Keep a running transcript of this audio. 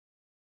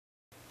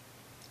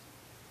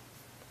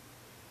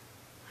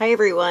Hi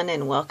everyone,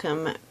 and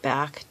welcome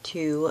back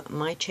to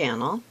my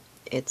channel.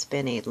 It's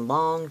been a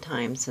long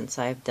time since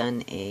I've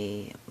done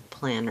a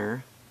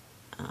planner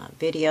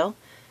video,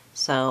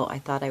 so I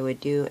thought I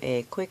would do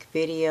a quick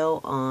video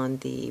on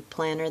the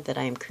planner that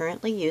I'm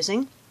currently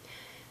using.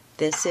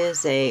 This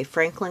is a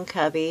Franklin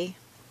Covey,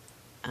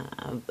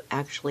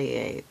 actually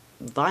a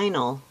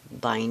vinyl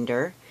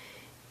binder.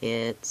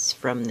 It's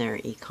from their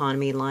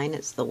economy line.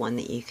 It's the one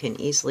that you can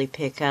easily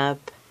pick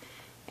up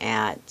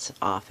at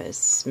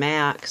Office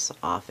Max,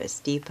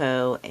 Office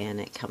Depot, and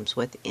it comes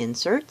with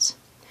inserts.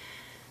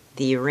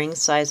 The ring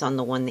size on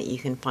the one that you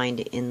can find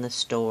in the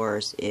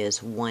stores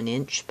is 1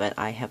 inch, but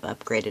I have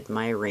upgraded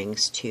my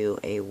rings to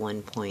a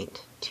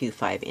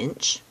 1.25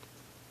 inch.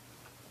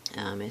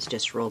 It's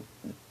just real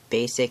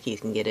basic. You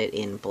can get it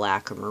in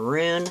black or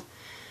maroon.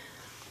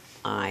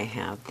 I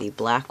have the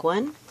black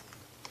one,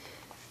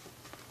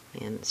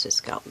 and it's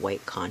just got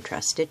white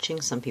contrast stitching.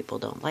 Some people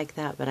don't like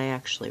that, but I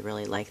actually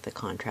really like the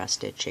contrast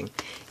stitching.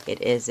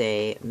 It is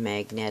a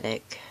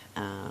magnetic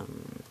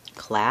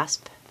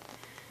clasp.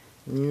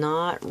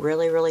 Not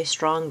really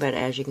strong, but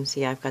as you can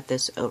see, I've got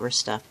this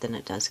overstuffed and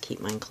it does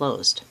keep mine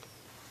closed.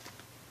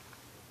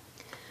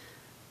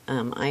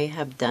 I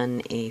have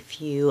done a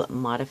few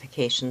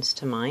modifications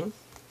to mine.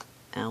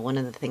 One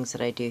of the things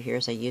that I do here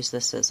is I use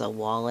this as a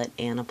wallet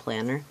and a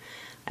planner.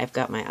 I've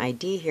got my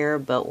ID here,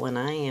 but when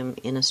I am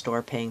in a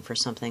store paying for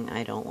something,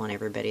 I don't want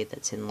everybody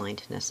that's in line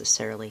to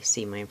necessarily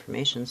see my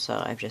information,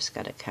 so I've just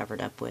got it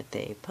covered up with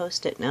a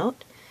post-it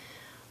note.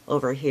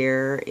 Over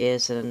here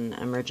is an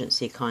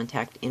emergency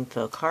contact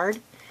info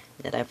card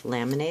that I've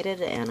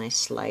laminated, and I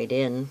slide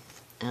in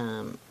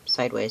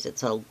sideways.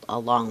 It's a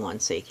long one,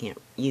 so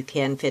you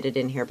can fit it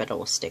in here, but it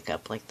will stick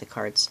up like the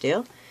cards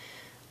do.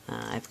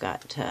 I've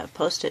got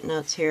post-it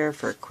notes here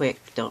for quick,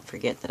 don't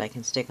forget that I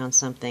can stick on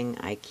something.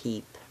 I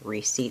keep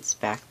receipts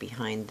back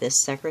behind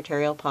this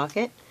secretarial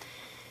pocket.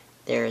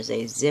 There's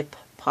a zip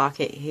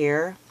pocket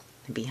here.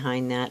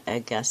 Behind that, a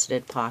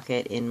gusseted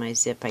pocket. In my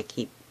zip, I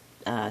keep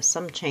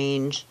some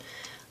change.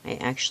 I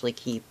actually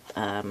keep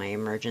my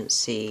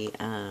emergency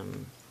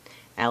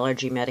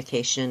allergy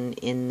medication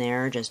in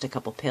there, just a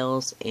couple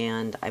pills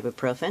and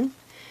ibuprofen.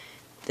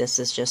 This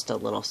is just a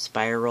little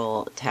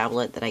spiral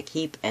tablet that I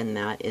keep, and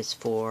that is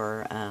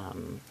for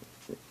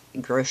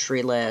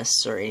grocery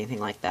lists or anything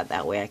like that.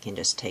 That way I can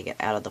just take it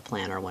out of the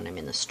planner when I'm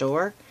in the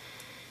store.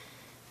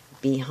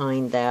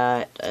 Behind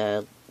that,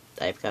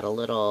 I've got a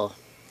little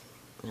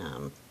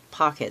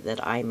pocket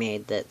that I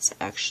made that's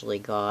actually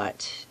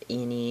got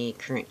any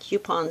current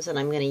coupons that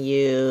I'm going to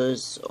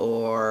use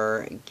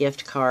or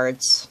gift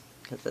cards,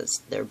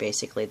 because they're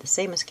basically the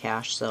same as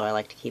cash, so I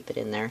like to keep it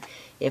in there.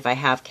 If I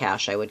have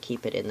cash, I would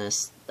keep it in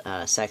this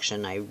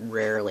section. I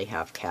rarely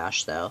have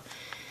cash, though.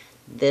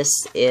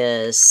 This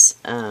is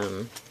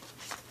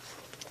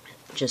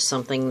just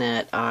something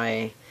that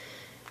I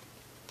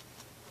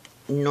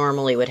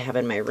normally would have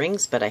in my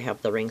rings, but I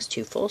have the rings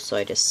too full, so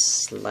I just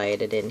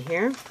slide it in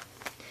here.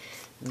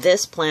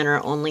 This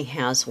planner only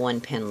has one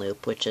pen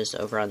loop, which is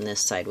over on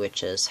this side,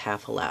 which is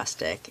half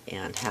elastic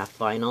and half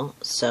vinyl.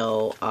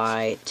 So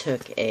I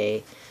took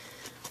a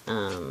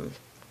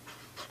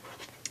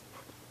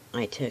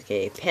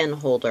pen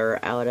holder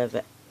out of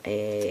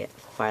a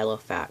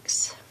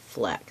Filofax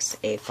Flex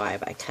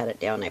A5. I cut it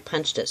down, I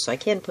punched it, so I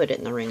can put it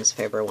in the rings if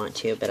I ever want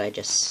to, but I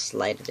just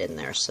slide it in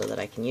there so that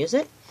I can use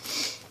it.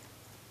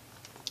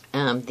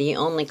 The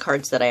only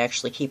cards that I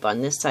actually keep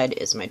on this side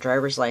is my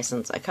driver's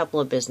license, a couple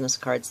of business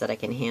cards that I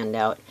can hand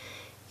out,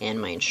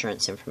 and my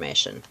insurance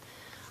information.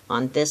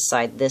 On this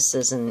side, this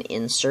is an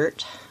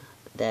insert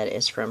that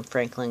is from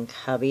Franklin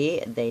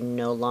Covey. They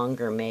no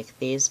longer make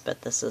these,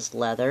 but this is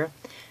leather.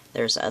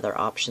 There's other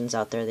options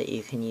out there that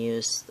you can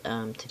use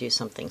to do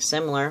something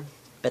similar,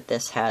 but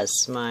this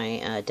has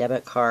my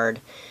debit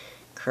card,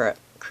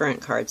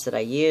 current cards that I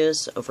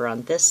use. Over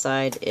on this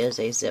side is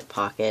a zip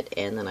pocket,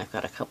 and then I've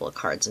got a couple of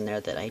cards in there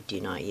that I do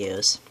not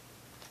use.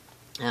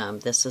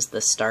 This is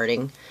the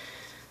starting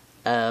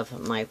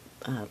of my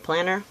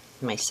planner.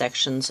 My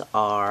sections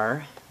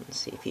are, let's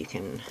see if you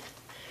can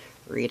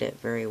read it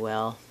very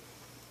well.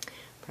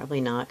 Probably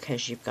not,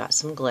 because you've got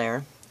some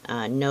glare.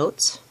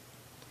 Notes,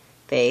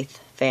 faith,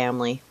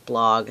 family,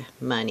 blog,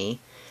 money,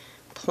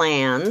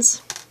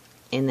 plans,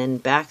 and then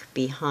back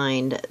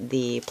behind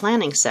the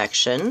planning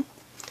section,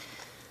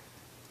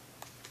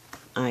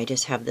 I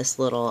just have this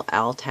little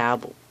L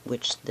tab,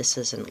 which this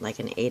isn't like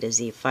an A to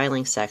Z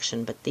filing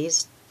section, but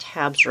these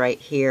tabs right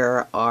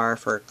here are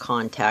for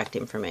contact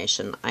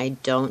information. I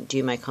don't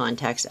do my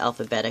contacts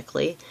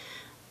alphabetically.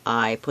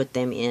 I put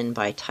them in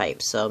by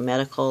type. So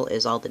medical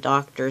is all the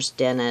doctors,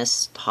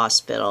 dentist,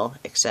 hospital,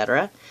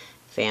 etc.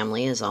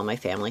 Family is all my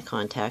family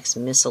contacts.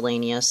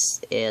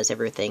 Miscellaneous is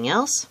everything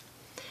else.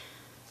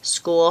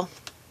 School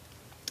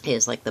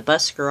is like the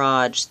bus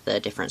garage, the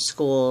different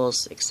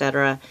schools,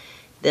 etc.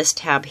 This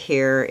tab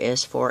here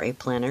is for a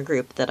planner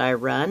group that I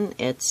run.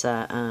 It's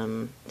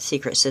a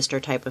secret sister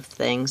type of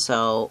thing,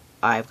 so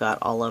I've got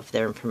all of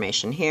their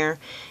information here.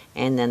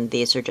 And then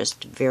these are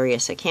just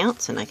various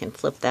accounts, and I can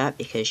flip that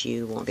because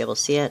you won't be able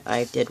to see it.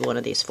 I did one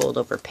of these fold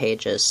over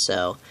pages,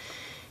 so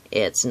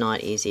it's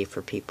not easy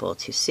for people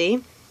to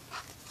see.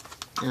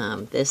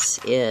 This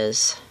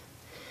is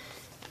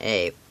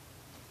a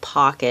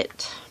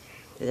pocket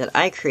that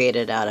I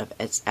created out of,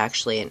 it's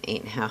actually an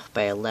 8.5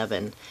 by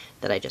 11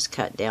 that I just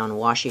cut down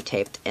washi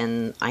taped,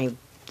 and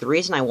the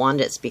reason I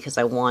wanted it is because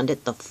I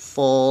wanted the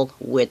full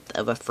width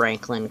of a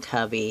Franklin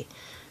Covey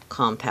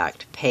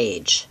compact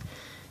page,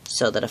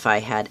 so that if I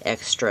had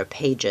extra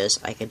pages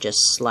I could just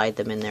slide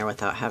them in there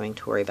without having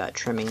to worry about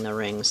trimming the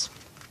rings.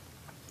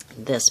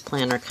 This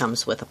planner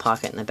comes with a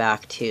pocket in the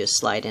back to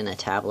slide in a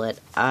tablet.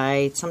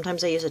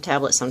 Sometimes I use a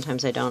tablet,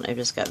 sometimes I don't. I've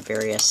just got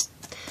various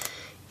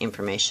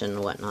information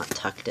and whatnot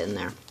tucked in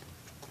there.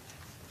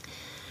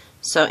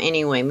 So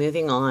anyway,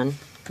 moving on.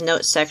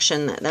 Note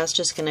section, that's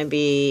just going to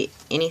be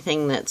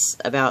anything that's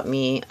about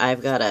me.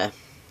 I've got a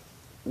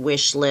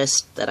wish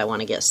list that I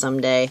want to get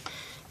someday.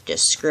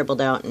 Just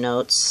scribbled out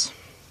notes.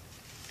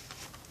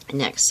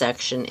 Next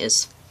section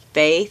is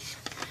faith.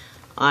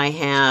 I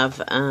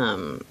have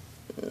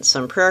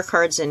some prayer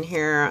cards in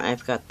here. I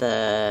got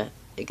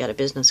a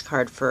business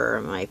card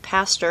for my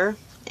pastor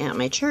at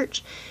my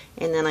church,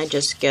 and then I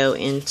just go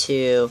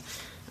into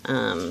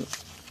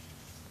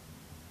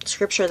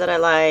scripture that I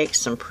like,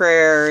 some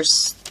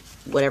prayers,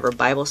 whatever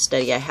Bible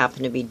study I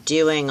happen to be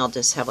doing. I'll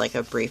just have like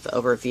a brief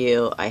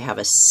overview. I have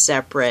a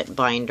separate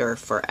binder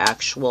for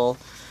actual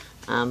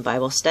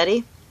Bible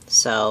study,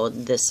 so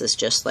this is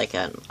just like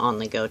an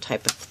on-the-go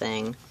type of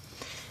thing.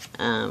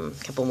 A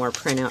couple more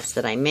printouts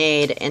that I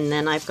made, and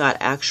then I've got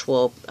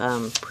actual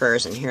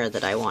prayers in here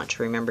that I want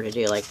to remember to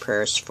do, like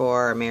prayers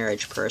for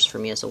marriage, prayers for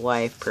me as a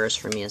wife, prayers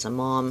for me as a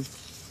mom.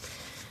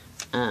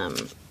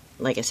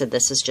 Like I said,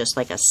 this is just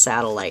like a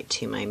satellite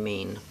to my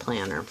main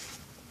planner.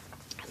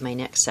 My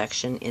next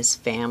section is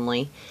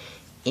family.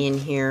 In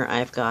here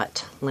I've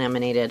got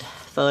laminated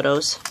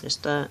photos,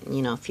 just a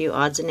few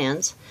odds and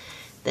ends.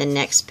 The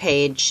next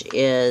page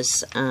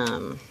is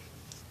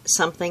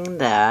something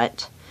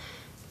that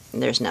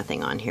there's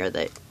nothing on here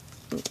that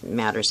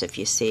matters if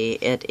you see.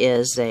 It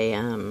is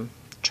a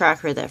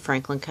tracker that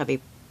Franklin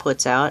Covey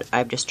puts out.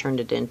 I've just turned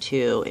it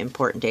into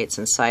important dates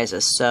and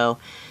sizes. So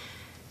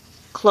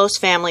close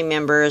family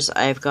members,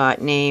 I've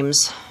got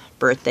names,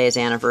 birthdays,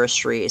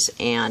 anniversaries,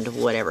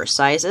 and whatever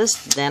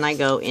sizes. Then I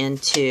go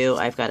into,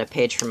 I've got a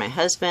page for my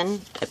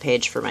husband, a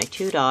page for my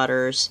 2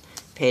 daughters,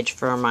 a page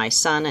for my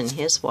son and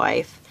his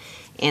wife,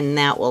 and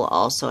that will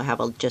also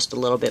have just a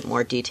little bit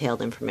more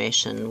detailed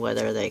information,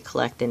 whether they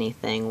collect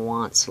anything,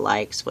 wants,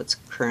 likes, what's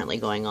currently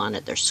going on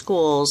at their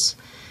schools,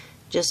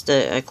 just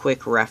a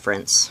quick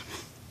reference,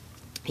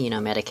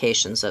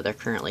 medications that they're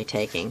currently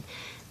taking.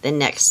 The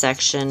next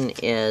section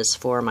is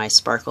for my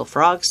Sparkle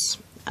Frogs.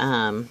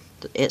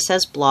 It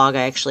says blog.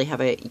 I actually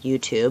have a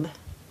YouTube.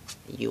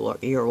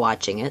 You're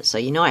watching it, so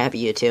you know I have a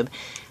YouTube.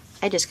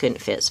 I just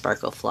couldn't fit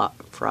Sparkle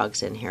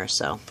Frogs in here,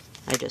 so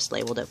I just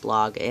labeled it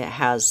blog. It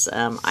has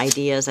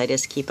ideas. I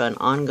just keep an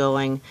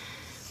ongoing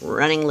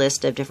running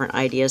list of different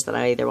ideas that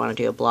I either want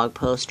to do a blog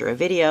post or a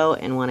video,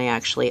 and when I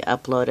actually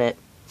upload it,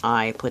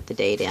 I put the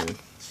date in.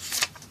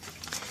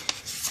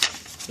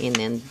 And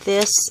then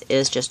this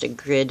is just a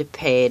grid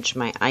page.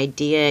 My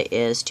idea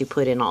is to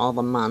put in all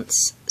the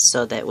months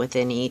so that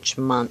within each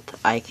month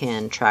I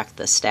can track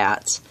the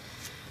stats.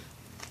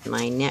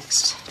 My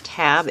next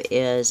tab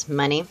is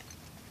money.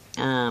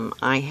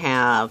 I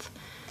have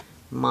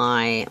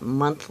my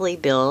monthly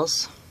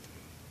bills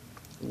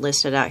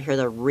listed out here,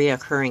 the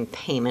reoccurring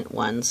payment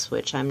ones,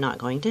 which I'm not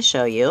going to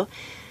show you.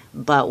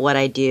 But what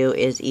I do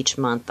is each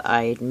month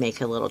I make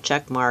a little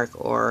check mark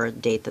or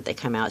date that they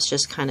come out. It's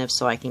just kind of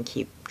so I can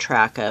keep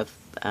track of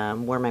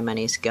where my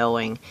money's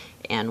going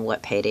and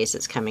what paydays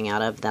it's coming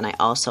out of. Then I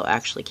also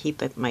actually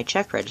keep my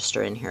check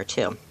register in here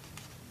too.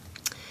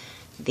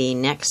 The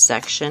next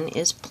section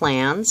is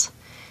plans.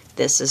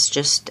 This is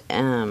just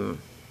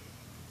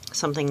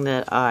something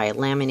that I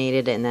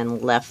laminated and then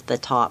left the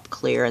top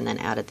clear and then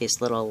added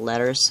these little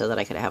letters so that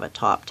I could have a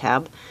top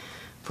tab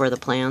for the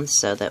plans,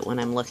 so that when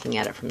I'm looking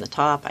at it from the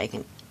top I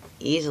can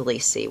easily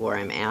see where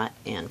I'm at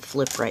and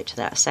flip right to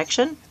that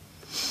section.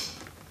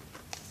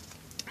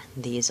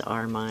 These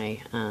are my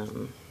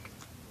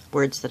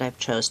words that I've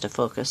chose to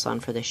focus on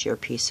for this year,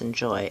 peace and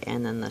joy,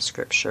 and then the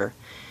scripture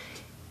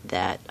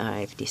that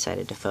I've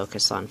decided to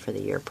focus on for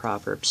the year,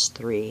 Proverbs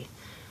 3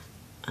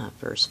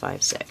 verse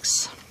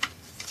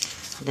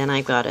 5-6. Then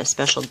I've got a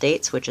special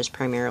dates, which is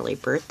primarily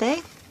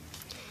birthday.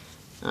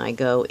 I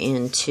go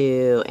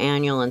into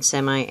annual and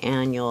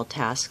semi-annual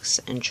tasks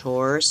and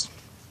chores,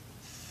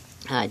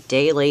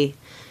 daily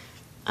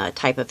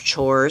type of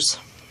chores,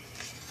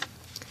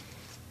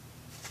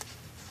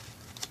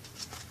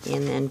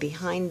 and then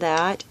behind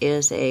that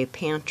is a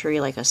pantry,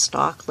 like a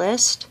stock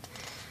list.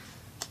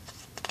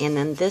 And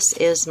then this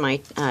is my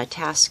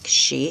task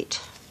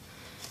sheet,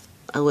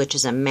 which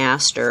is a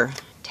master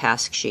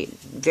task sheet.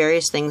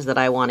 Various things that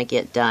I want to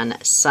get done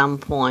some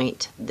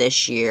point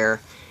this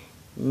year.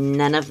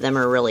 None of them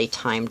are really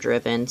time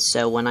driven,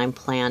 so when I'm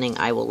planning,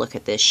 I will look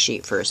at this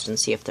sheet first and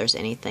see if there's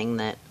anything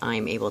that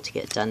I'm able to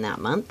get done that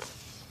month.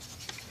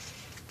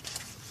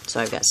 So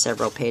I've got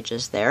several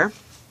pages there,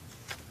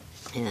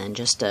 and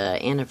just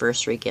an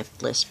anniversary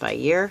gift list by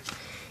year.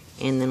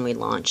 And then we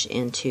launch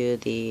into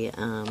the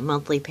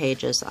monthly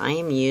pages. I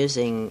am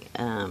using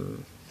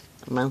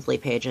monthly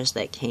pages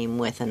that came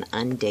with an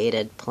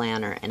undated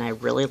planner, and I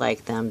really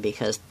like them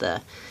because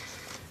the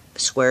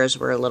squares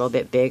were a little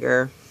bit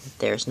bigger.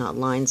 There's not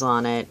lines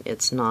on it.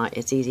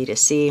 It's easy to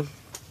see.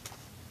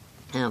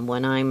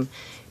 When I'm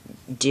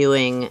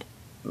doing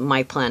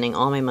my planning,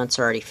 all my months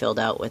are already filled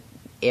out with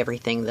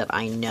everything that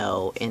I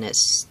know, and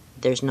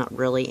there's not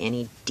really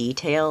any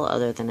detail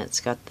other than it's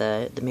got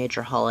the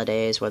major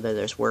holidays, whether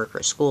there's work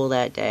or school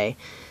that day,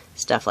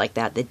 stuff like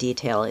that. The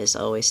detail is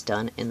always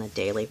done in the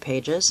daily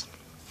pages.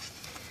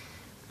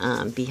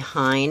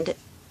 Behind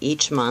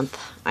each month,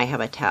 I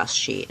have a task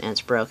sheet, and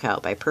it's broke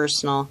out by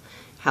personal,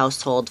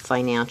 household,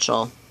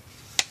 financial,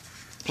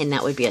 and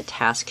that would be a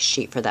task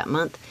sheet for that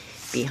month.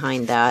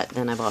 Behind that,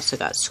 then I've also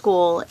got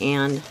school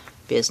and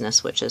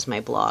business, which is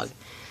my blog.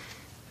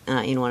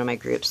 In one of my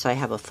groups, I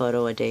have a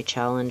photo a day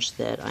challenge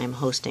that I'm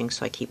hosting,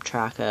 so I keep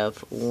track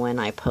of when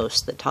I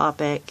post the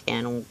topic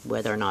and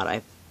whether or not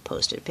I've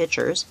posted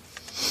pictures.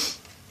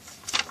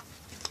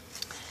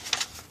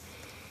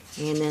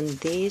 And then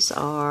these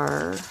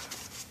are,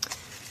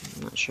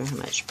 I'm not sure how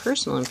much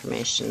personal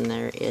information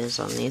there is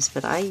on these,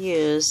 but I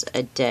use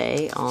a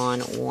day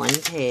on one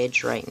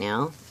page right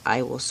now.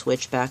 I will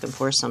switch back and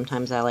forth.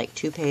 Sometimes I like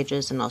 2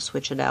 pages and I'll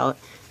switch it out,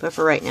 but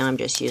for right now I'm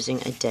just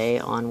using a day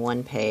on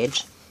one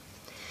page.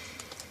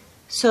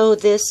 So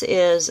this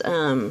is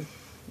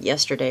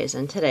yesterday's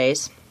and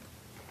today's.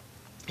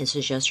 This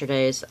is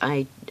yesterday's.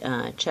 I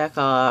check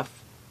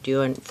off,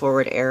 do a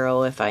forward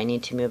arrow if I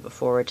need to move it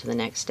forward to the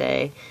next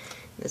day.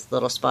 This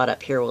little spot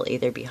up here will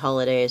either be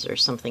holidays or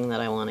something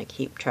that I want to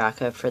keep track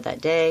of for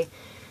that day.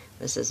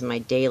 This is my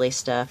daily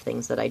stuff,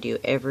 things that I do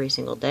every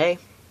single day.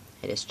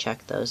 I just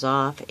check those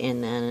off,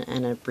 and then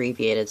an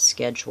abbreviated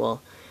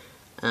schedule.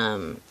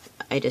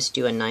 I just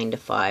do a 9 to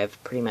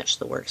 5, pretty much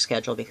the work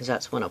schedule, because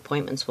that's when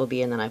appointments will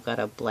be, and then I've got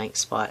a blank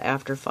spot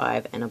after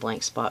 5 and a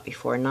blank spot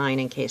before 9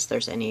 in case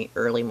there's any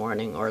early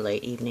morning or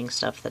late evening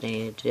stuff that I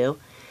need to do.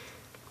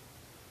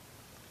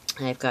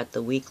 I've got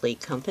the weekly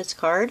compass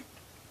card.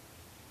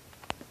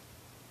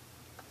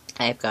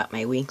 I've got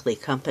my weekly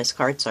compass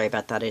card. Sorry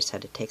about that, I just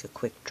had to take a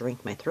quick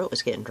drink. My throat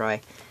was getting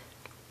dry.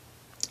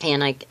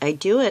 And I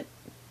do it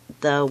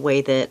the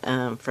way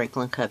that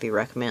Franklin Covey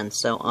recommends.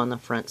 So on the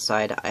front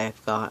side,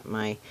 I've got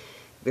my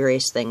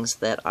various things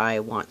that I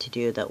want to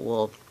do that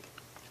will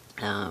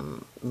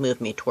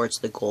move me towards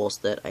the goals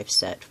that I've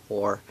set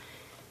for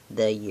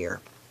the year.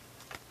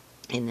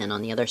 And then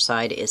on the other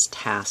side is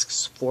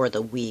tasks for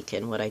the week.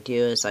 And what I do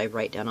is I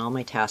write down all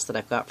my tasks that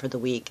I've got for the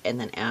week,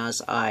 and then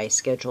as I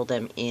schedule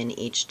them in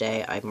each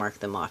day, I mark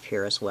them off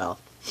here as well.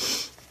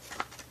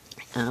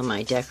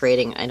 My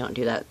decorating, I don't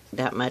do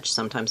that much.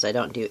 Sometimes I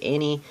don't do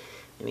any.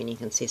 I mean, you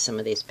can see some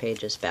of these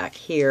pages back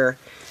here.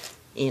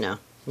 You know,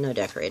 no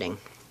decorating.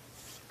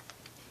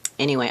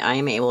 Anyway, I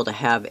am able to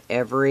have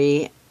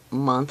every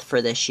month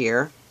for this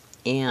year,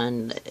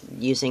 and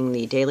using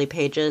the daily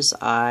pages,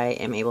 I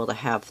am able to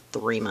have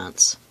 3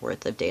 months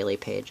worth of daily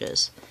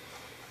pages.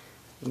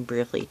 I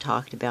briefly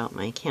talked about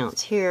my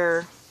accounts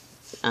here.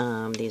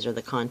 These are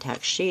the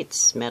contact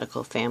sheets: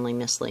 medical, family,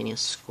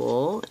 miscellaneous,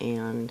 school,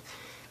 and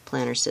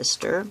planner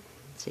sister,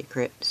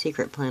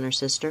 secret planner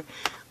sister.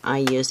 I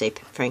use a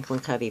Franklin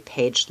Covey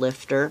page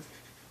lifter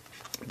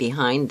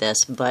behind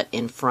this, but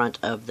in front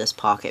of this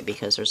pocket,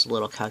 because there's a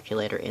little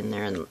calculator in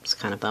there and it's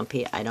kind of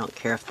bumpy. I don't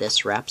care if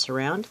this wraps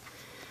around.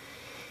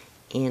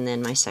 And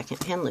then my second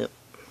pen loop.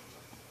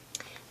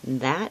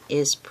 That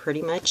is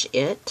pretty much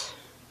it.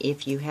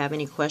 If you have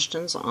any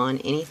questions on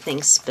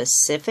anything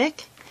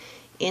specific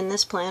in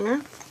this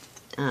planner,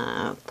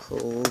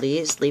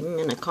 please leave them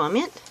in a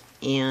comment,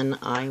 and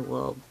I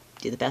will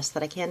do the best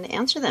that I can to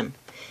answer them.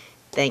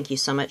 Thank you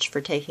so much for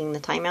taking the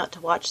time out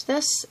to watch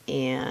this,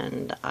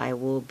 and I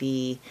will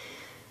be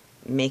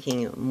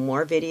making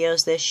more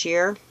videos this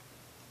year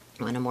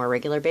on a more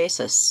regular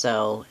basis,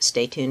 so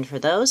stay tuned for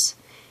those.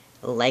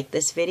 Like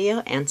this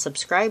video and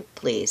subscribe,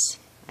 please.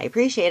 I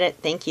appreciate it.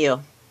 Thank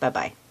you.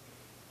 Bye-bye.